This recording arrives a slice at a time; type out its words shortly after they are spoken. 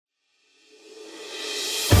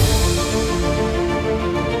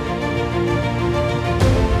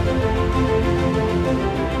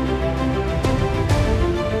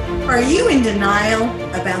Are you in denial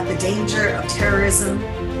about the danger of terrorism?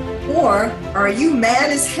 Or are you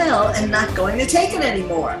mad as hell and not going to take it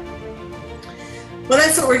anymore? Well,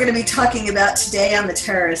 that's what we're going to be talking about today on the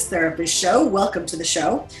Terrorist Therapist Show. Welcome to the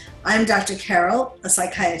show. I'm Dr. Carol, a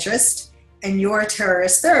psychiatrist, and your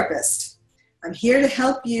terrorist therapist. I'm here to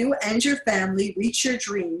help you and your family reach your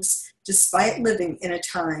dreams despite living in a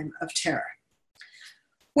time of terror.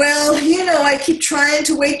 Well, I keep trying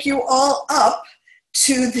to wake you all up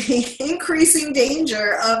to the increasing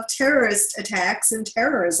danger of terrorist attacks and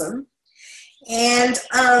terrorism. And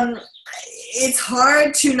it's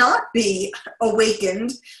hard to not be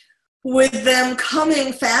awakened with them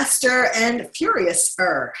coming faster and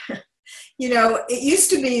furiouser. It used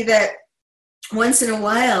to be that once in a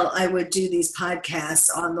while I would do these podcasts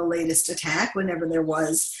on the latest attack whenever there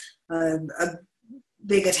was a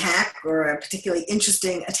big attack or a particularly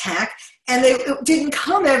interesting attack. And it didn't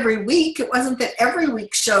come every week. It wasn't that every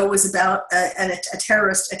week's show was about a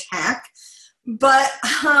terrorist attack. But,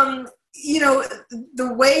 the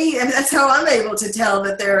way, and that's how I'm able to tell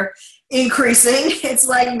that they're increasing. It's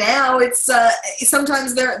like now it's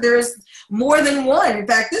sometimes there's more than one. In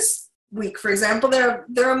fact, this week, for example,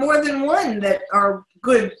 there are more than one that are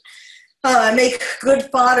good, make good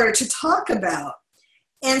fodder to talk about.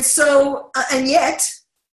 And so, and yet,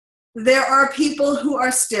 there are people who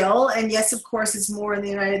are still, and yes, of course, it's more in the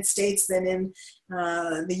United States than in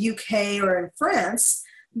the UK or in France,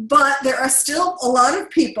 but there are still a lot of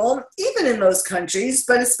people, even in those countries,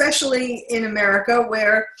 but especially in America,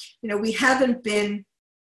 where, we haven't been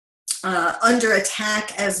under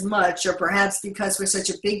attack as much, or perhaps because we're such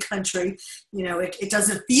a big country, it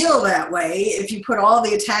doesn't feel that way. If you put all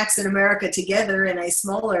the attacks in America together in a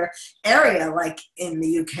smaller area, like in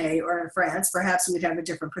the UK or in France, perhaps we'd have a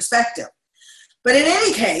different perspective. But in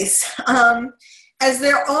any case, as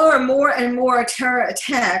there are more and more terror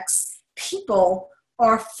attacks, people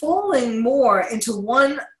are falling more into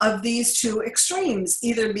one of these two extremes,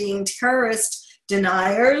 either being terrorist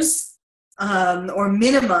deniers, or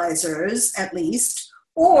minimizers at least,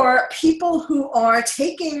 or people who are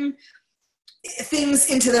taking things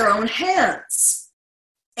into their own hands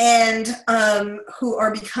and who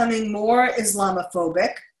are becoming more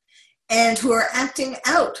Islamophobic and who are acting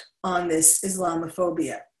out on this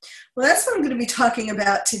Islamophobia. Well, that's what I'm going to be talking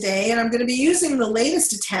about today, and I'm going to be using the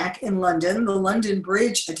latest attack in London, the London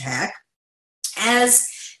Bridge attack, as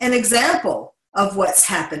an example of what's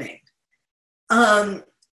happening.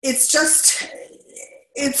 It's just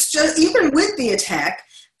even with the attack,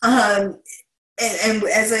 and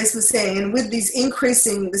as I was saying, and with this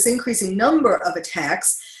increasing number of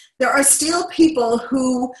attacks, there are still people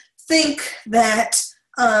who think that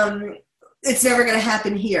it's never going to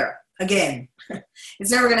happen here again. It's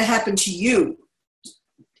never going to happen to you.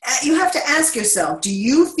 You have to ask yourself, do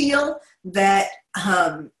you feel that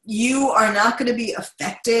you are not going to be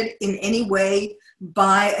affected in any way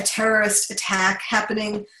by a terrorist attack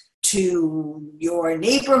happening to your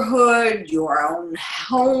neighborhood, your own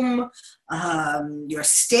home, your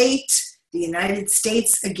state, the United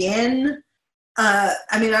States again?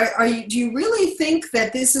 Do you really think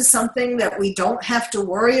that this is something that we don't have to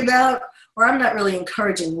worry about? Or I'm not really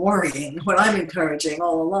encouraging worrying. What I'm encouraging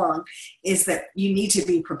all along is that you need to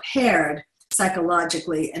be prepared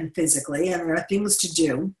psychologically and physically, and there are things to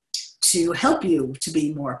do to help you to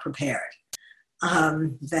be more prepared.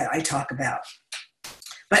 That I talk about.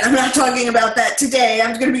 But I'm not talking about that today.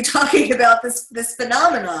 I'm going to be talking about this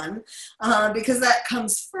phenomenon because that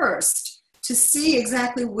comes first, to see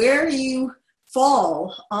exactly where you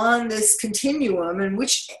fall on this continuum and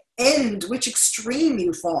which extreme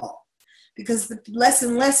you fall, because less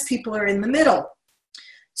and less people are in the middle.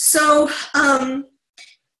 So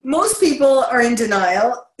most people are in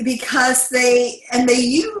denial because they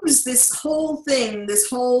use this whole thing, this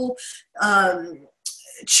whole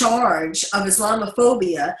charge of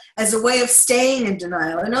Islamophobia as a way of staying in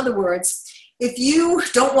denial. In other words, if you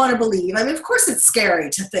don't want to believe, of course it's scary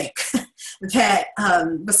to think that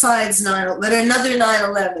besides that another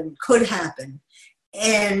 9/11 could happen,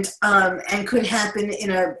 and could happen in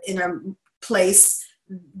a place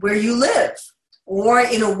where you live, or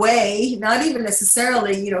in a way, not even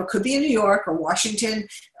necessarily, it could be in New York or Washington.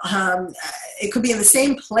 It could be in the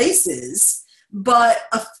same places, but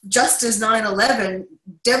just as 9/11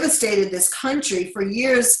 devastated this country for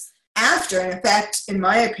years after, and in fact, in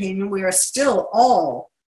my opinion, we are still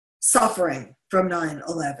all suffering from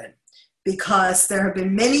 9/11 because there have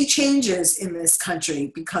been many changes in this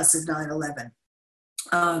country because of 9/11.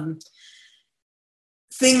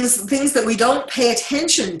 Things that we don't pay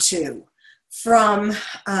attention to, from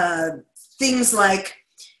things like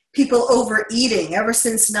people overeating. Ever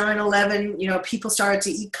since 9/11, people started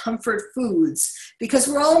to eat comfort foods because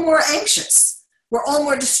we're all more anxious. We're all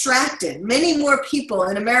more distracted. Many more people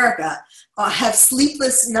in America have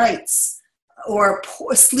sleepless nights or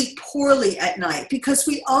sleep poorly at night because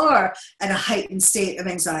we are at a heightened state of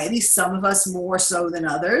anxiety, some of us more so than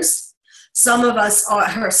others. Some of us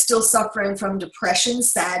are still suffering from depression,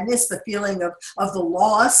 sadness, the feeling of the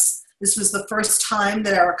loss. This was the first time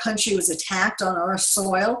that our country was attacked on our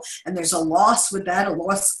soil, and there's a loss with that, a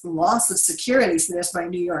loss of security. So there's my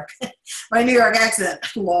New York accent,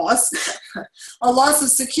 loss, a loss of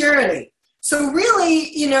security. So really,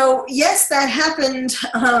 yes, that happened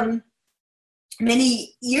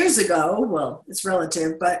many years ago. Well, it's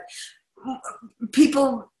relative, but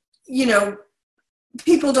people,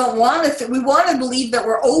 people don't want to, we want to believe that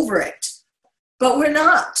we're over it, but we're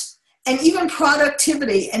not. And even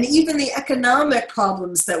productivity and even the economic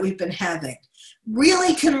problems that we've been having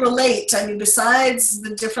really can relate. I mean, besides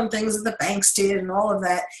the different things that the banks did and all of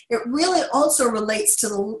that, it really also relates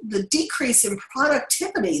to the decrease in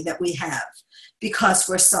productivity that we have because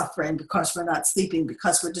we're suffering, because we're not sleeping,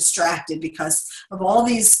 because we're distracted, because of all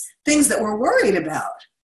these things that we're worried about.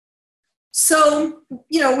 So,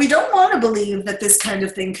 we don't want to believe that this kind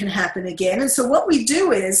of thing can happen again. And so what we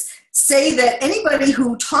do is say that anybody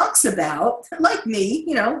who talks about, like me,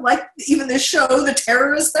 like even this show, the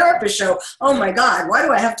Terrorist Therapist Show, oh my God, why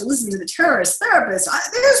do I have to listen to the terrorist therapist?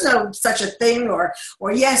 There's no such a thing, or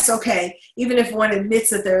yes, okay, even if one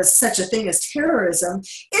admits that there's such a thing as terrorism,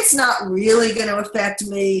 it's not really going to affect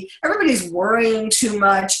me. Everybody's worrying too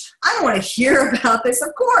much. I don't want to hear about this.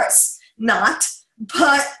 Of course not.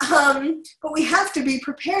 But we have to be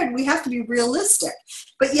prepared. We have to be realistic.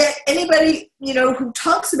 But yet anybody, who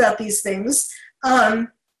talks about these things,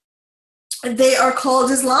 they are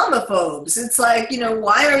called Islamophobes. It's like,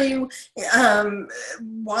 why are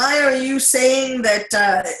you saying that,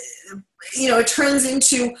 it turns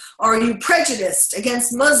into, are you prejudiced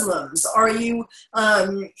against Muslims? Are you,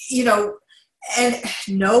 and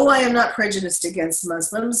no, I am not prejudiced against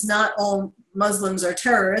Muslims. Not all Muslims are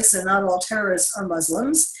terrorists, and not all terrorists are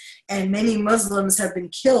Muslims. And many Muslims have been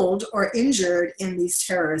killed or injured in these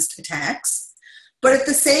terrorist attacks. But at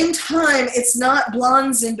the same time, it's not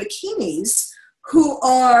blondes in bikinis who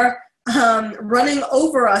are running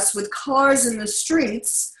over us with cars in the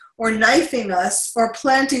streets, or knifing us, or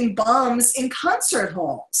planting bombs in concert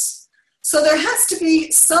halls. So there has to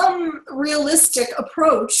be some realistic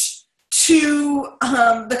approach to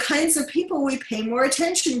the kinds of people we pay more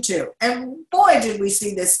attention to. And boy, did we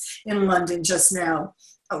see this in London just now.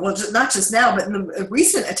 Well, not just now, but in the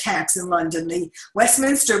recent attacks in London, the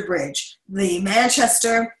Westminster Bridge, the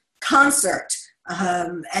Manchester concert,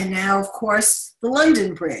 and now, of course, the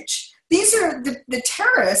London Bridge. These are the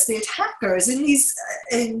terrorists, the attackers in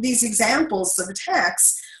these examples of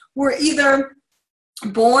attacks were either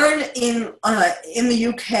born in the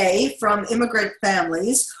UK from immigrant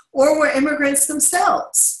families, or were immigrants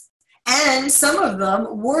themselves. And some of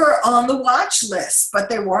them were on the watch list, but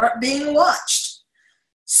they weren't being watched.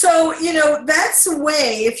 So, that's a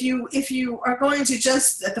way, if you are going to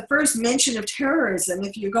just, at the first mention of terrorism,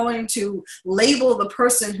 if you're going to label the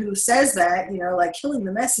person who says that, like killing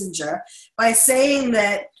the messenger, by saying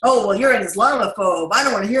that, oh, well, you're an Islamophobe, I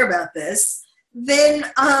don't want to hear about this, then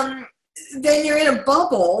you're in a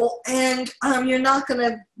bubble, and you're not going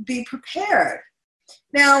to be prepared.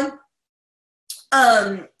 Now,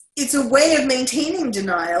 it's a way of maintaining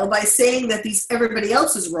denial by saying that everybody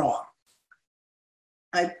else is wrong.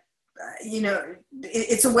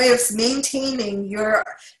 It's a way of maintaining your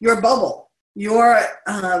bubble, your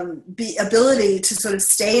ability to sort of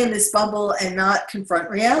stay in this bubble and not confront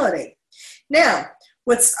reality. Now,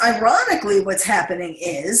 what's happening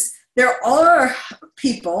is there are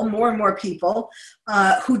people, more and more people,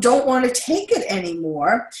 who don't want to take it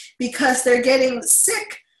anymore because they're getting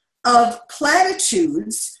sick of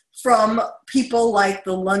platitudes from people like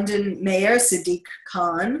the London mayor, Sadiq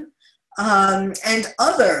Khan, and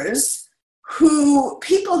others,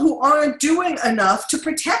 people who aren't doing enough to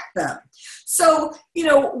protect them. So,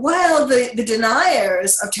 while the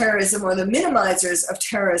deniers of terrorism or the minimizers of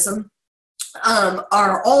terrorism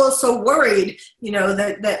are also worried,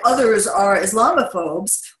 that others are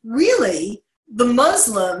Islamophobes, really the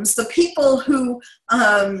Muslims, the people who,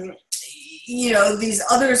 these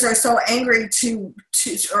others are so angry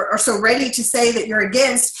or so ready to say that you're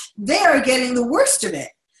against, they are getting the worst of it.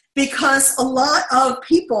 Because a lot of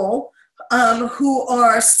people who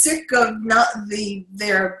are sick of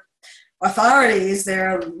their authorities,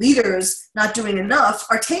 their leaders not doing enough,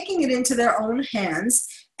 are taking it into their own hands.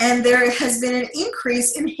 And there has been an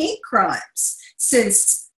increase in hate crimes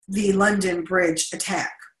since the London Bridge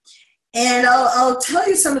attack. And I'll tell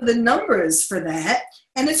you some of the numbers for that,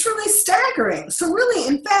 and it's really staggering. So really,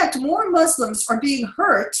 in fact, more Muslims are being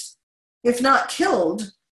hurt, if not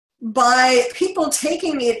killed, by people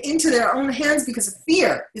taking it into their own hands because of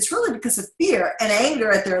fear. It's really because of fear and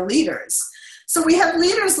anger at their leaders. So we have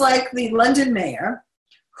leaders like the London mayor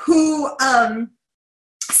who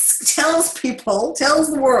tells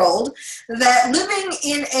the world that living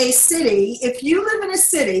in a city, if you live in a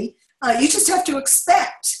city, you just have to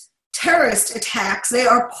expect terrorist attacks. They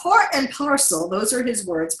are part and parcel, those are his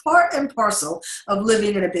words, part and parcel of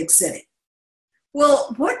living in a big city.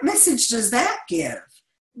 Well, what message does that give?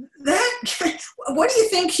 What do you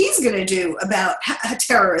think he's going to do about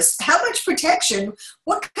terrorists? How much protection,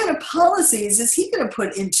 what kind of policies is he going to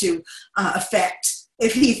put into effect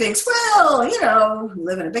if he thinks, well,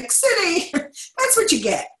 live in a big city, that's what you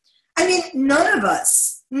get. I mean, none of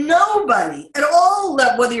us, nobody at all,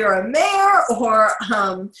 whether you're a mayor or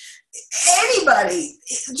anybody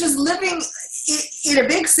just living in a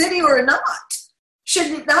big city or not,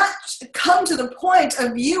 should not come to the point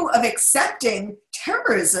of view of accepting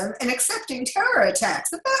terrorism and accepting terror attacks.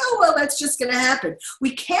 Oh, well, that's just going to happen.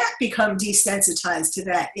 We can't become desensitized to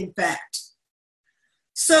that, in fact.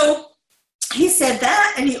 So he said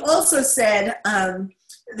that, and he also said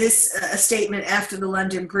this statement after the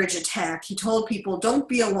London Bridge attack. He told people, don't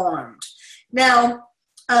be alarmed. Now,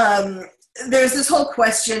 there's this whole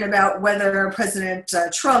question about whether President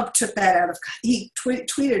Trump took that out of, he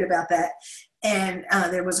tweeted about that. And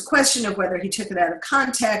there was a question of whether he took it out of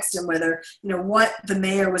context and whether, what the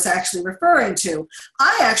mayor was actually referring to.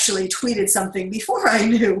 I actually tweeted something before I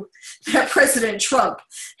knew that President Trump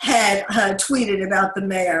had tweeted about the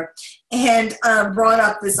mayor, and I brought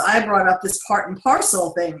up this part and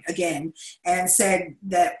parcel thing again, and said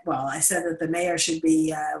that, I said that the mayor should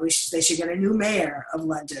be, they should get a new mayor of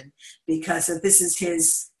London, because if this is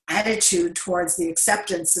his attitude towards the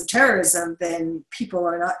acceptance of terrorism, then people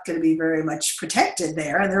are not going to be very much protected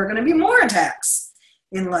there, and there are going to be more attacks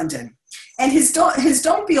in London. And his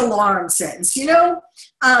 "Don't be alarmed" sentence, he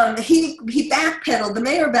backpedaled. The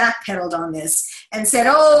mayor backpedaled on this and said,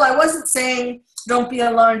 "Oh, I wasn't saying don't be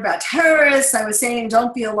alarmed about terrorists. I was saying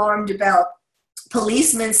don't be alarmed about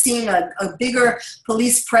policemen seeing a bigger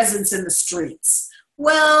police presence in the streets."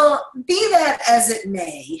 Well, be that as it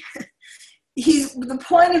may. The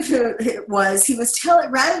point of it was he was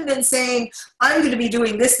telling, rather than saying, I'm going to be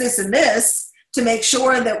doing this, this, and this to make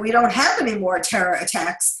sure that we don't have any more terror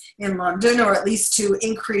attacks in London, or at least to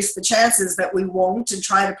increase the chances that we won't and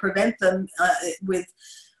try to prevent them with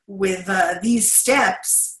these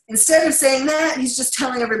steps. Instead of saying that, he's just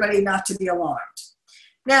telling everybody not to be alarmed.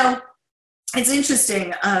 Now, it's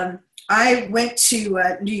interesting. I went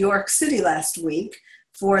to New York City last week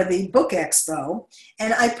for the Book Expo,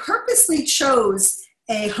 and I purposely chose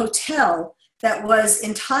a hotel that was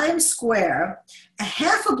in Times Square, a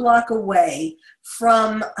half a block away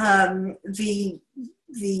from the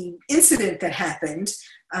incident that happened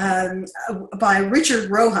by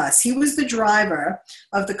Richard Rojas. He was the driver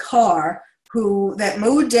of the car that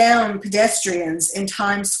mowed down pedestrians in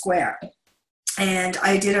Times Square. And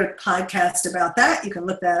I did a podcast about that. You can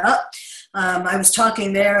look that up. I was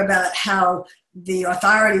talking there about how the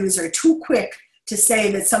authorities are too quick to say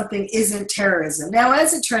that something isn't terrorism. Now,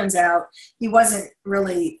 as it turns out, he wasn't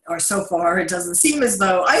really, or so far, it doesn't seem as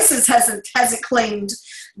though ISIS hasn't claimed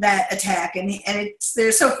that attack, and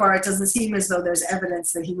so far it doesn't seem as though there's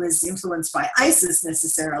evidence that he was influenced by ISIS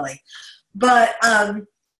necessarily. But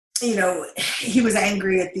he was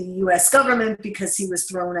angry at the U.S. government because he was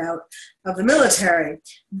thrown out of the military.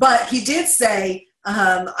 But he did say,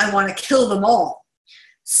 I want to kill them all.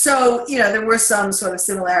 So, there were some sort of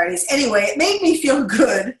similarities. Anyway, it made me feel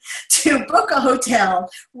good to book a hotel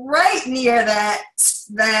right near that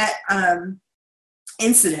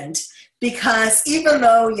incident, because even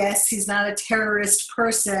though, yes, he's not a terrorist per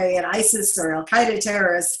se, an ISIS or Al-Qaeda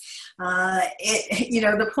terrorist,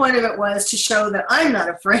 the point of it was to show that I'm not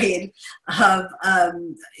afraid of,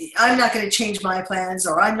 I'm not going to change my plans,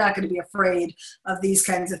 or I'm not going to be afraid of these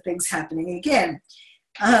kinds of things happening again.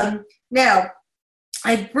 Now,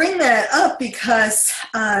 I bring that up because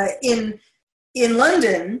in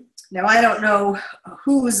London, now I don't know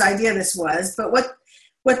whose idea this was, but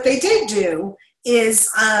what they did do is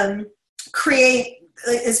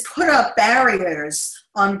put up barriers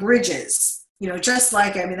on bridges. Just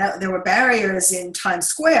like, there were barriers in Times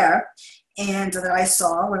Square, and that I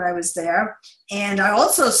saw when I was there. And I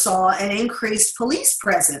also saw an increased police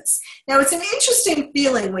presence. Now, it's an interesting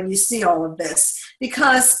feeling when you see all of this,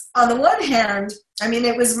 because on the one hand,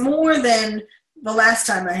 it was more than the last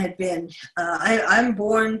time I had been. I'm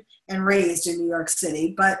born and raised in New York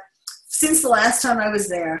City, but since the last time I was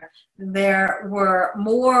there, there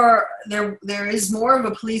is more of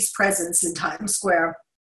a police presence in Times Square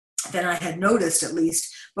than I had noticed, at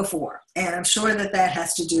least before. And I'm sure that that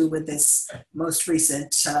has to do with this most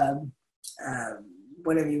recent,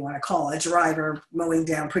 whatever you want to call it, driver mowing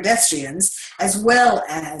down pedestrians, as well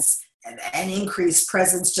as an increased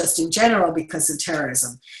presence just in general because of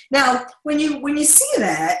terrorism. Now, when you see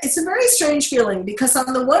that, it's a very strange feeling, because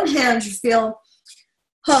on the one hand, you feel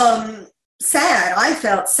sad. I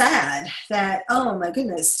felt sad that, oh my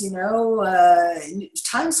goodness,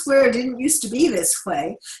 Times Square didn't used to be this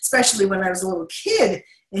way, especially when I was a little kid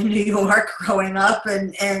in New York growing up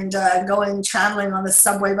and traveling on the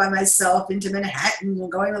subway by myself into Manhattan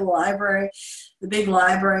and going to the library, the big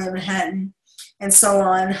library in Manhattan, and so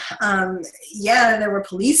on. Yeah, there were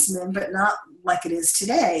policemen, but not like it is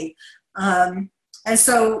today. And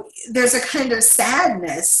so there's a kind of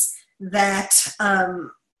sadness that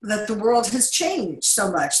the world has changed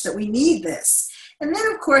so much, that we need this. And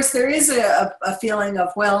then, of course, there is a feeling of,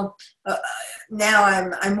 well, now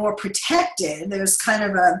I'm more protected. There's kind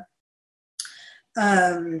of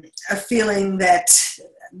a feeling of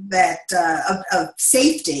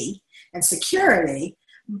safety and security,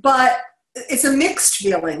 but it's a mixed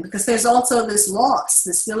feeling, because there's also this loss,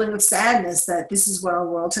 this feeling of sadness that this is what our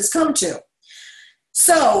world has come to.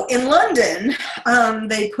 So in London,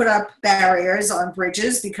 they put up barriers on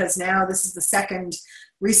bridges, because now this is the second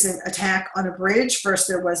recent attack on a bridge. First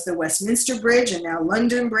there was the Westminster Bridge, and now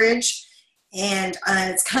London Bridge. And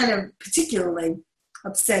it's kind of particularly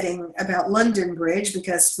upsetting about London Bridge,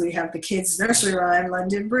 because we have the kids' nursery rhyme,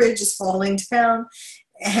 London Bridge is falling down.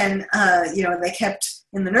 And, they kept,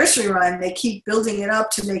 in the nursery rhyme, they keep building it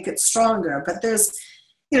up to make it stronger. But there's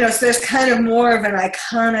kind of more of an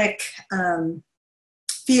iconic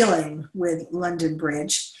feeling with London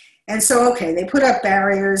Bridge. And so, okay, they put up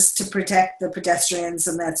barriers to protect the pedestrians,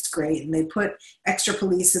 and that's great. And they put extra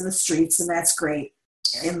police in the streets, and that's great.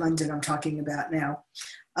 In London, I'm talking about now.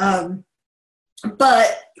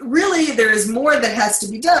 But really, there is more that has to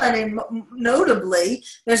be done, and notably,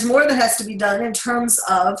 there's more that has to be done in terms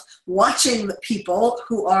of watching the people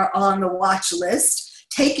who are on the watch list,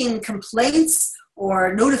 taking complaints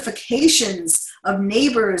or notifications of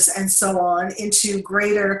neighbors and so on into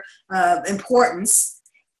greater importance,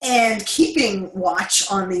 and keeping watch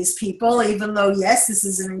on these people, even though, yes, this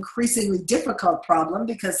is an increasingly difficult problem,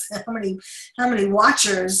 because how many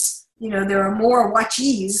watchers, there are more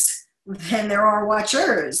watchees than there are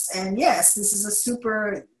watchers. And yes, this is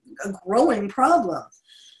a growing problem.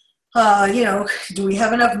 Do we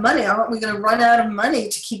have enough money? Aren't we going to run out of money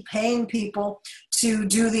to keep paying people to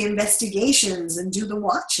do the investigations and do the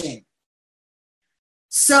watching?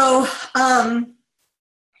 So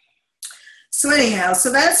anyhow,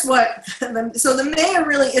 so that's what, so the mayor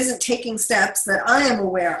really isn't taking steps that I am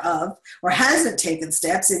aware of, or hasn't taken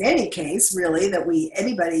steps in any case, really, that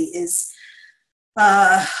anybody is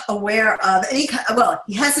aware of. He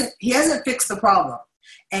hasn't fixed the problem,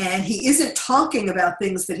 and he isn't talking about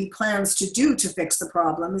things that he plans to do to fix the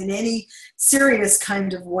problem in any serious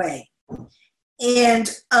kind of way.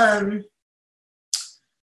 And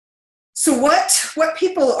so what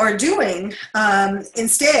people are doing,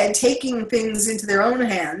 instead, taking things into their own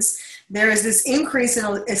hands, there is this increase in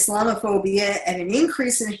Islamophobia and an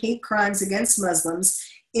increase in hate crimes against Muslims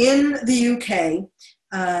in the UK,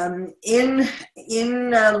 in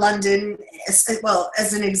London. Well,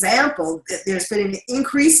 as an example, there's been an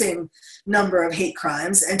increasing number of hate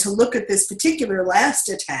crimes. And to look at this particular last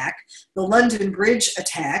attack, the London Bridge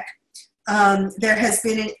attack, there has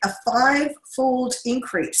been a 5-fold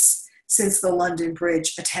increase since the London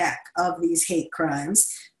Bridge attack of these hate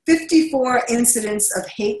crimes. 54 incidents of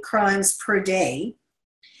hate crimes per day.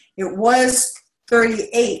 It was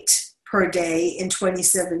 38 per day in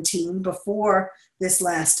 2017 before this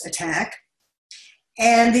last attack.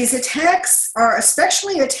 And these attacks are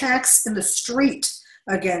especially attacks in the street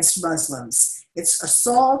against Muslims. It's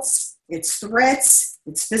assaults, it's threats,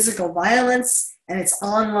 it's physical violence, and it's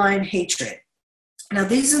online hatred. Now,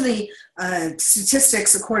 these are the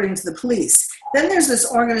statistics according to the police. Then there's this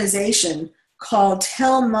organization called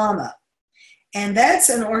Tell Mama, and that's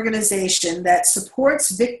an organization that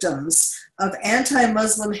supports victims of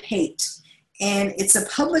anti-Muslim hate. And it's a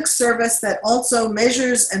public service that also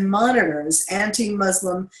measures and monitors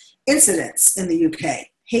anti-Muslim incidents in the UK,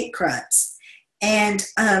 hate crimes. And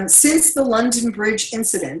since the London Bridge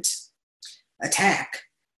attack,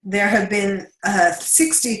 there have been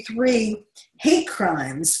 63 hate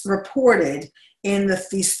crimes reported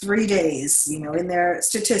these 3 days, in their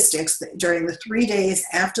statistics, during the 3 days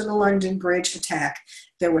after the London Bridge attack,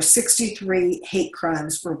 there were 63 hate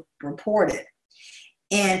crimes reported.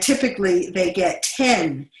 And typically they get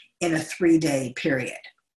 10 in a 3-day period.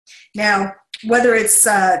 Now, whether it's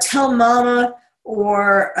Tell Mama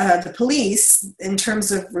or the police, in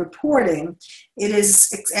terms of reporting, it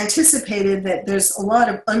is anticipated that there's a lot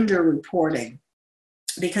of underreporting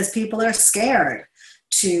because people are scared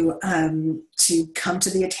to come to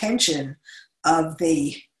the attention of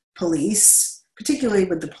the police. Particularly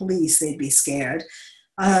with the police, they'd be scared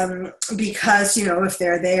because, if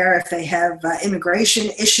they're there, if they have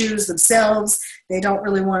immigration issues themselves, they don't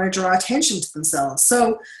really want to draw attention to themselves.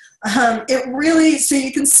 So so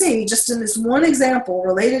you can see, just in this one example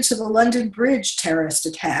related to the London Bridge terrorist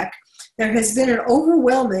attack, there has been an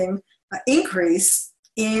overwhelming increase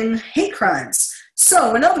in hate crimes.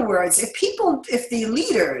 So, in other words, if the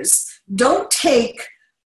leaders don't take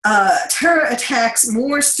terror attacks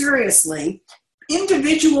more seriously,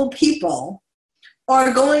 individual people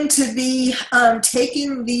are going to be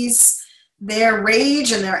taking their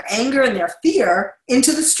rage and their anger and their fear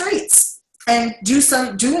into the streets and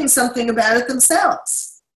doing something about it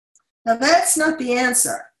themselves. Now, that's not the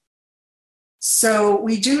answer. So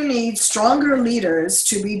we do need stronger leaders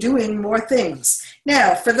to be doing more things.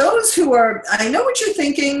 Now, for those who are, I know what you're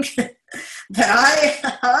thinking, that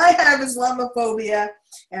I have Islamophobia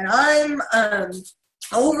and I'm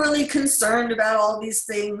overly concerned about all these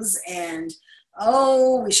things and,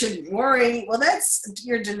 oh, we shouldn't worry. Well, that's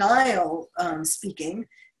your denial speaking,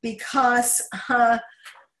 because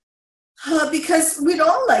we'd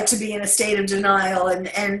all like to be in a state of denial,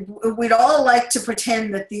 and we'd all like to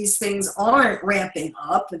pretend that these things aren't ramping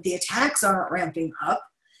up, that the attacks aren't ramping up,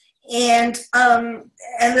 and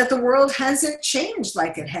that the world hasn't changed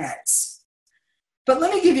like it has. But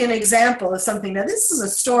let me give you an example of something. Now, this is a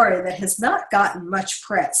story that has not gotten much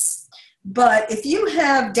press, but if you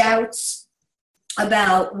have doubts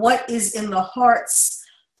about what is in the hearts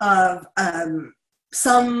of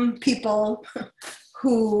some people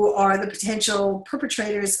who are the potential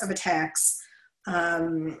perpetrators of attacks,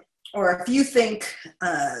 or if you think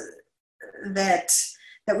that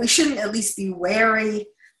we shouldn't at least be wary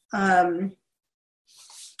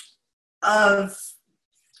of,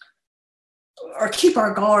 or keep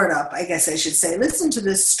our guard up, I guess I should say, listen to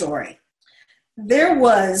this story. There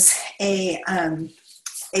was a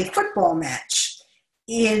football match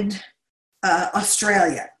in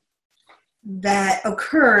Australia that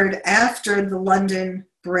occurred after the London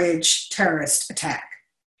Bridge terrorist attack.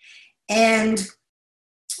 And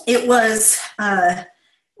it was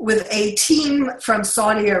with a team from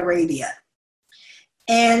Saudi Arabia.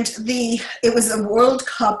 And it was a World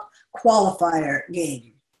Cup qualifier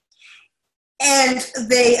game. And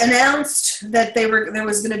they announced that there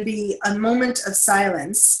was going to be a moment of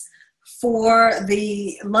silence for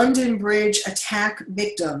the London Bridge attack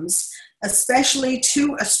victims, especially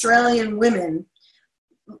 2 Australian women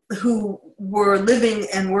who were living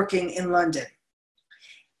and working in London.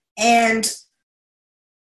 And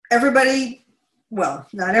everybody, well,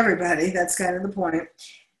 not everybody, that's kind of the point.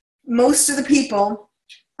 Most of the people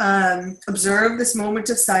observed this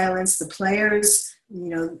moment of silence. The players,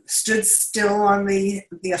 stood still on the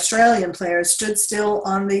Australian players stood still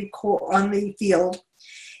on the field.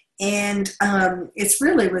 And it's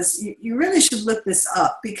really you really should look this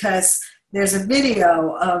up, because there's a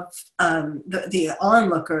video of the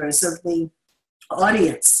onlookers, of the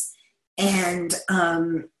audience, and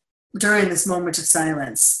during this moment of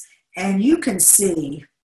silence. And you can see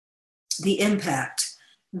the impact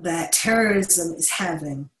that terrorism is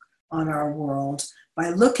having on our world by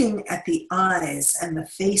looking at the eyes and the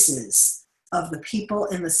faces of the people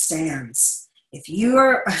in the stands. If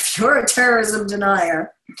you're a terrorism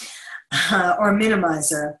denier or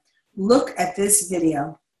minimizer, look at this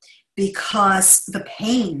video, because the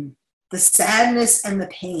pain, the sadness and the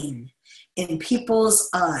pain in people's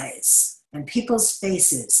eyes and people's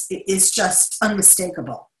faces is just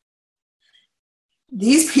unmistakable.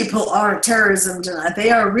 These people aren't terrorism deniers.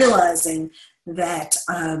 They are realizing that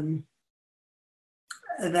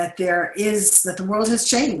that the world has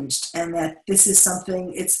changed, and that this is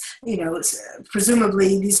something.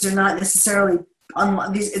 Presumably these are not necessarily.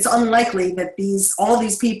 It's unlikely that all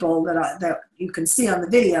these people that you can see on the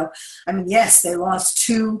video. I mean, yes, they lost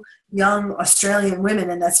 2 young Australian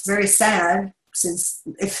women, and that's very sad, since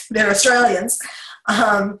if they're Australians.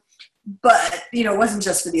 But it wasn't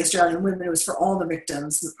just for the Australian women; it was for all the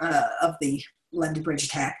victims of the London Bridge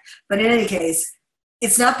attack. But in any case,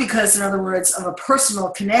 it's not because, in other words, of a personal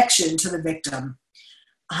connection to the victim.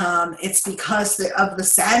 It's because of the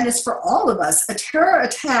sadness for all of us. A terror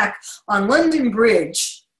attack on London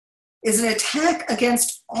Bridge is an attack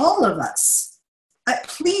against all of us.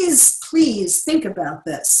 Please, please think about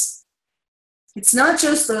this. It's not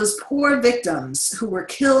just those poor victims who were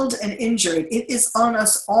killed and injured. It is on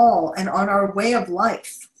us all and on our way of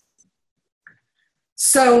life.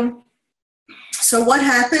 So what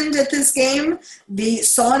happened at this game? The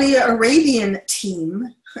Saudi Arabian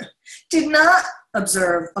team did not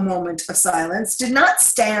observe a moment of silence, did not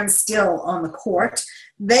stand still on the court.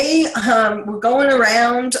 They were going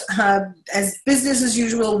around as business as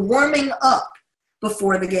usual, warming up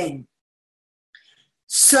before the game.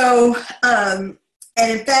 So, and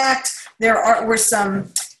in fact, there were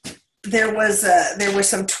some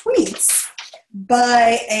tweets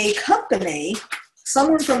by a company,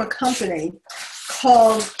 someone from a company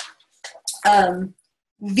called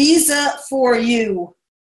Visa for You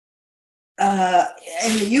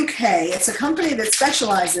in the UK. It's a company that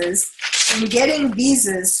specializes in getting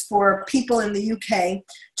visas for people in the UK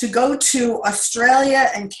to go to Australia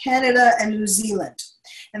and Canada and New Zealand.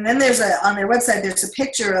 And then on their website, there's a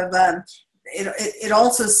picture of, it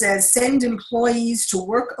also says, send employees to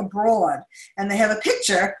work abroad. And they have a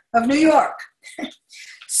picture of New York.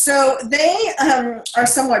 So they are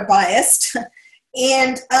somewhat biased.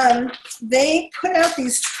 And they put out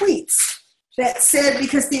these tweets that said,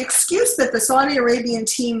 because the excuse that the Saudi Arabian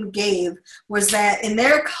team gave was that in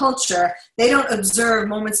their culture, they don't observe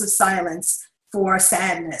moments of silence for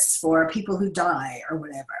sadness, for people who die or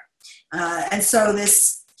whatever. And so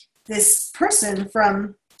this person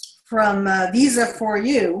from Visa for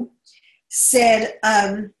You said,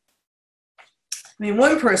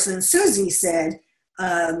 one person, Susie, said,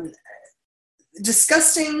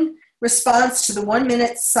 disgusting response to the 1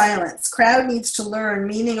 minute silence. Crowd needs to learn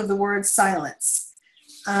meaning of the word silence.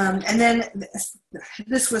 And then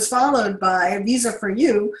this was followed by Visa for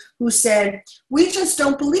You, who said, we just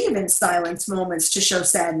don't believe in silence moments to show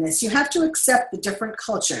sadness. You have to accept the different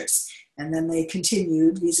cultures. And then they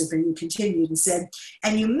continued, Visa for You continued and said,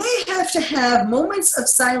 and you may have to have moments of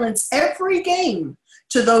silence every game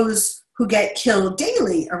to those who get killed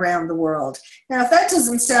daily around the world. Now, if that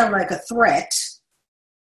doesn't sound like a threat,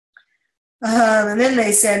 and then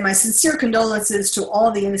they said, my sincere condolences to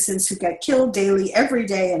all the innocents who get killed daily, every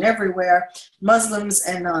day and everywhere, Muslims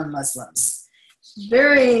and non-Muslims.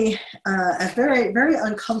 Very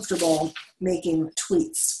uncomfortable making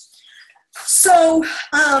tweets. So,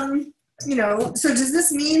 so does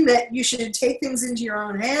this mean that you should take things into your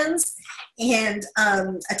own hands and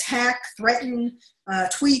attack, threaten,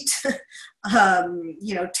 tweet,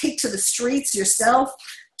 take to the streets yourself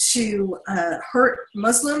to hurt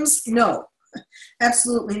Muslims? No,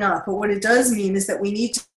 absolutely not. But what it does mean is that we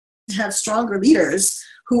need to have stronger leaders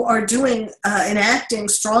who are enacting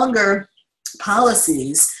stronger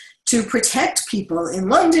policies to protect people in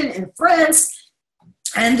London, in France,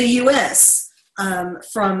 and the US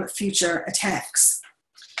from future attacks.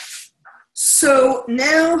 So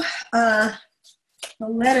now the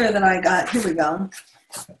letter that I got, here we go,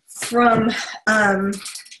 from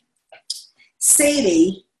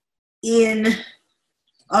Sadie in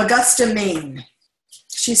Augusta, Maine.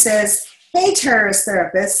 She says, hey, terrorist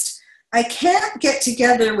therapist, I can't get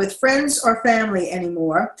together with friends or family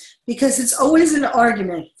anymore because it's always an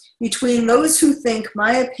argument between those who think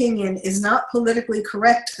my opinion is not politically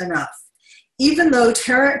correct enough. Even though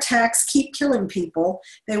terror attacks keep killing people,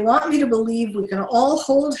 they want me to believe we can all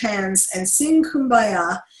hold hands and sing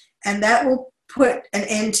Kumbaya, and that will put an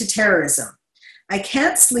end to terrorism. I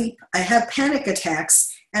can't sleep, I have panic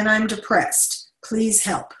attacks, and I'm depressed. Please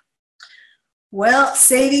help. Well,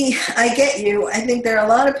 Sadie, I get you. I think there are a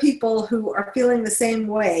lot of people who are feeling the same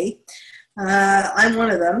way. I'm one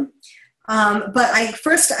of them. But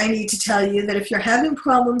I need to tell you that if you're having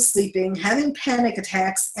problems sleeping, having panic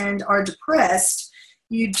attacks, and are depressed,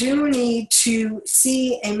 you do need to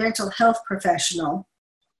see a mental health professional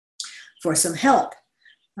for some help.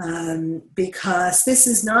 Because this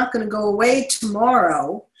is not going to go away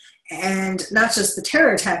tomorrow. And not just the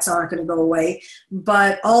terror attacks aren't going to go away,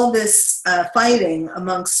 but all this fighting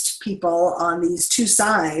amongst people on these two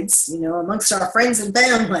sides, amongst our friends and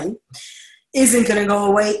family, isn't going to go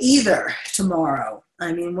away either tomorrow.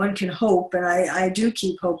 I mean, one can hope, and I do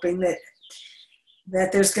keep hoping that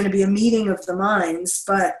there's going to be a meeting of the minds.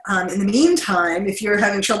 But in the meantime, if you're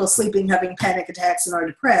having trouble sleeping, having panic attacks, and are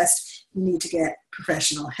depressed, you need to get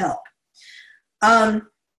professional help.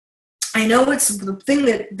 I know it's the thing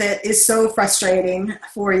that is so frustrating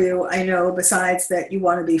for you, I know, besides that you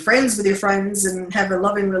want to be friends with your friends and have a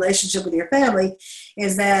loving relationship with your family,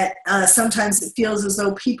 is that sometimes it feels as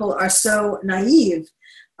though people are so naive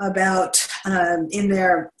about in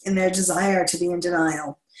their desire to be in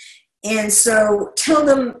denial. And so tell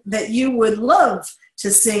them that you would love to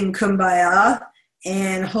sing Kumbaya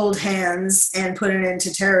and hold hands and put an end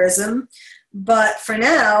to terrorism. But for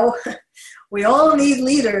now, we all need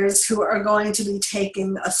leaders who are going to be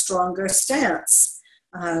taking a stronger stance,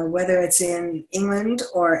 whether it's in England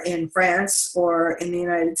or in France or in the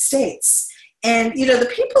United States. And, you know, the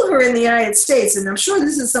people who are in the United States, and I'm sure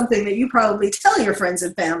this is something that you probably tell your friends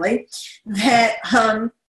and family, that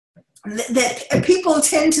that people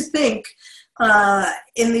tend to think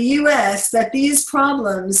in the U.S. that these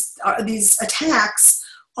problems, these attacks,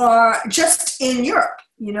 are just in Europe,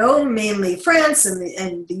 you know, mainly France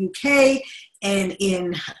and the UK and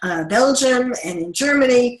in Belgium and in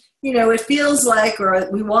Germany. You know, it feels like, or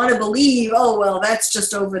we want to believe, oh, well, that's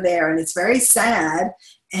just over there. And it's very sad.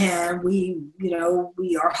 And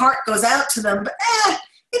our heart goes out to them, but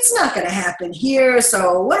it's not going to happen here.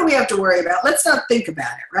 So what do we have to worry about? Let's not think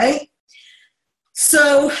about it, right?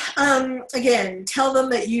 So again, tell them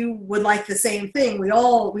that you would like the same thing. We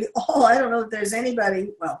all, I don't know if there's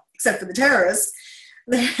anybody, well, except for the terrorists,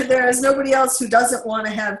 there is nobody else who doesn't want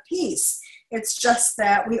to have peace. It's just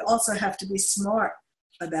that we also have to be smart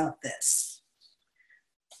about this.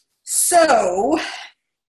 So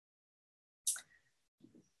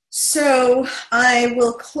I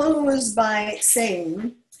will close by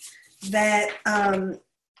saying that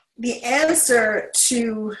the answer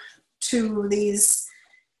to these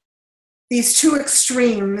two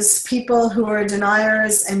extremes, people who are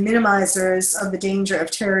deniers and minimizers of the danger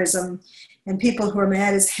of terrorism and people who are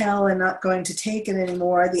mad as hell and not going to take it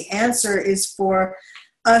anymore, the answer is for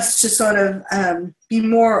us to sort of be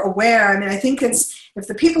more aware. I mean, I think it's if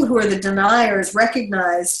the people who are the deniers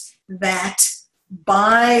recognize that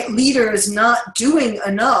by leaders not doing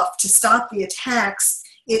enough to stop the attacks,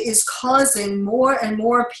 it is causing more and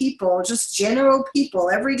more people, just general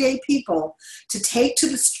people, everyday people, to take to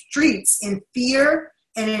the streets in fear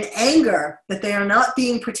and in anger that they are not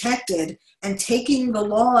being protected and taking the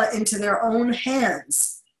law into their own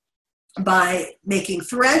hands by making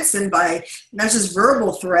threats and by not just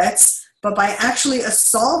verbal threats, but by actually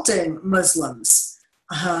assaulting Muslims.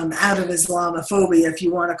 Out of Islamophobia, if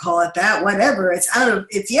you want to call it that, whatever. It's out of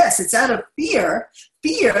fear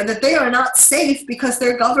that they are not safe because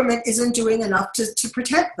their government isn't doing enough to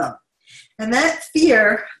protect them. And that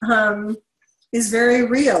fear is very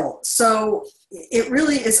real. So it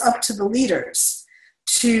really is up to the leaders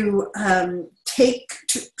to take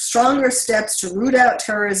stronger steps to root out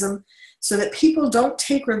terrorism so that people don't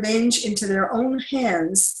take revenge into their own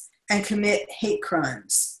hands and commit hate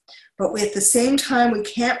crimes. But at the same time, we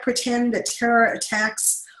can't pretend that terror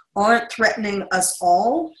attacks aren't threatening us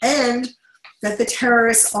all and that the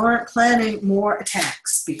terrorists aren't planning more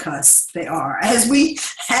attacks, because they are. As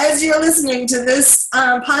you're listening to this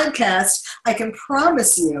podcast, I can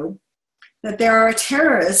promise you that there are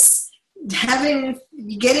terrorists getting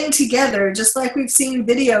together, just like we've seen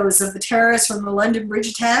videos of the terrorists from the London Bridge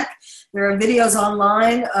attack. There are videos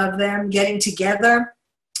online of them getting together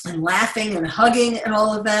and laughing and hugging and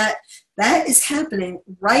all of that. That is happening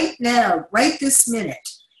right now, right this minute.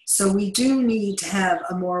 So we do need to have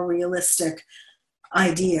a more realistic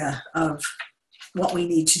idea of what we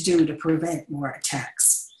need to do to prevent more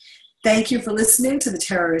attacks. Thank you for listening to the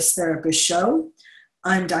Terrorist Therapist Show.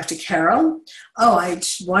 I'm Dr. Carol. Oh, I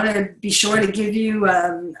want to be sure to give you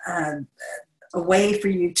a way for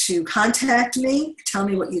you to contact me. Tell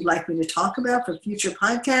me what you'd like me to talk about for future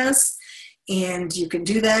podcasts. And you can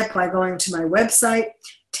do that by going to my website,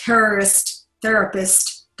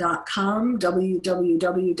 terroristtherapist.com,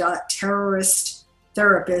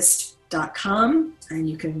 www.terroristtherapist.com.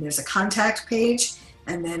 And there's a contact page,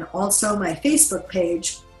 and then also my Facebook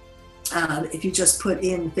page. If you just put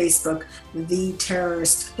in Facebook, The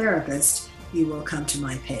Terrorist Therapist, you will come to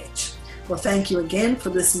my page. Well, thank you again for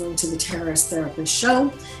listening to the Terrorist Therapist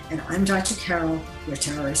Show, and I'm Dr. Carol, your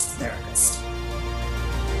Terrorist Therapist.